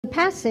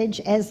passage,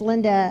 as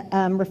Linda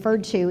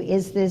referred to,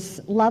 is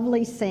this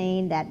lovely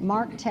scene that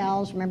Mark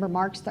tells. Remember,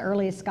 Mark's the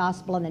earliest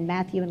gospel, and then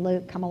Matthew and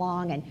Luke come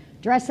along and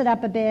dress it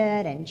up a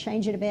bit and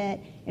change it a bit.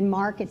 In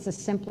Mark, it's a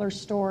simpler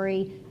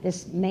story.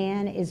 This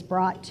man is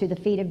brought to the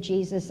feet of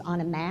Jesus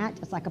on a mat.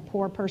 It's like a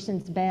poor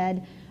person's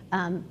bed.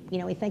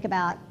 We think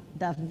about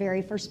the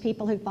very first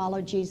people who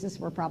followed Jesus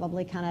were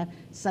probably kind of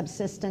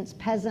subsistence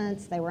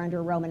peasants. They were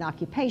under Roman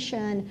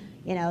occupation.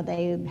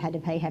 They had to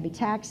pay heavy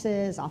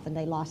taxes. Often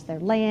they lost their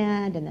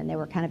land, and then they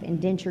were kind of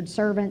indentured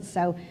servants.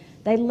 So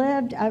they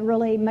lived a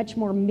really much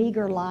more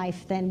meager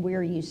life than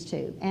we're used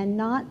to, and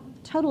not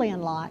totally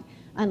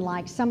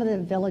unlike some of the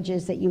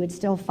villages that you would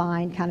still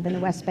find kind of in the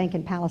West Bank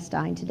and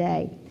Palestine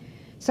today.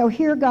 So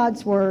hear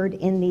God's word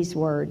in these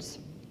words.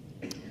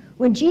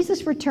 When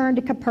Jesus returned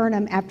to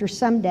Capernaum after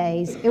some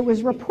days, it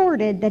was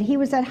reported that he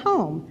was at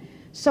home.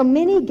 So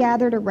many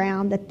gathered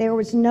around that there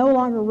was no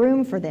longer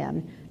room for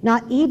them,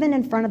 not even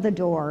in front of the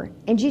door,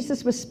 and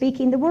Jesus was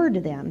speaking the word to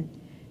them.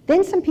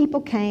 Then some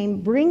people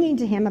came, bringing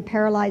to him a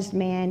paralyzed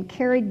man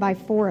carried by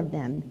 4 of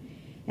them.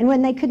 And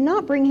when they could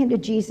not bring him to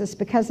Jesus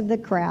because of the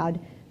crowd,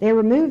 they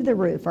removed the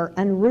roof, or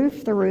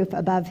unroofed the roof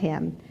above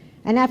him.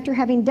 And after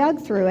having dug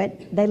through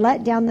it, they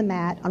let down the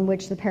mat on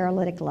which the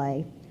paralytic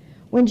lay.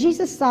 When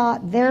Jesus saw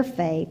their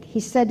faith,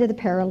 he said to the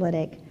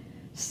paralytic,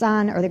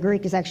 "Son," or the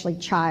Greek is actually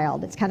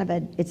child.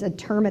 It's a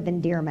term of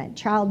endearment.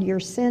 "Child,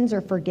 your sins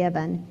are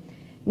forgiven."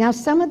 Now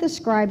some of the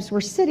scribes were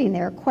sitting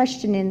there,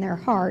 questioning in their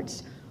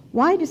hearts,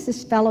 "Why does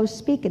this fellow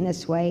speak in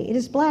this way? It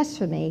is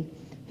blasphemy.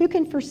 Who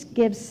can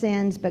forgive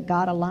sins but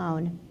God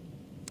alone?"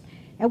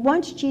 At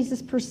once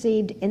Jesus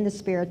perceived in his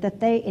spirit that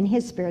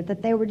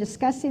they were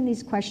discussing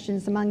these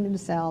questions among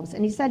themselves,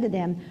 and he said to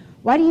them,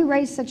 "Why do you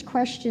raise such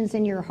questions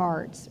in your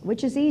hearts?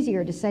 Which is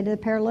easier, to say to the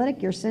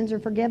paralytic, 'Your sins are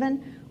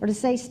forgiven,' or to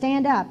say,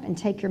 'Stand up and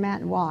take your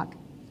mat and walk'?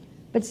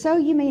 But so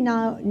you may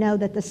know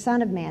that the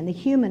Son of Man, the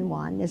human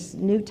one," this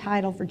new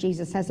title for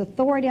Jesus, "has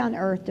authority on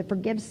earth to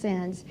forgive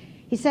sins."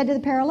 He said to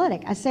the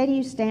paralytic, "I say to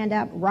you, stand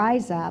up,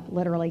 rise up,"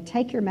 literally,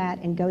 "take your mat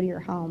and go to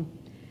your home."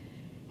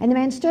 And the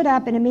man stood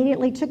up and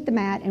immediately took the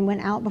mat and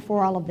went out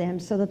before all of them,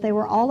 so that they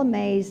were all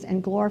amazed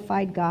and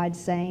glorified God,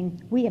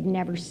 saying, "We have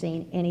never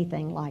seen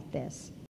anything like this."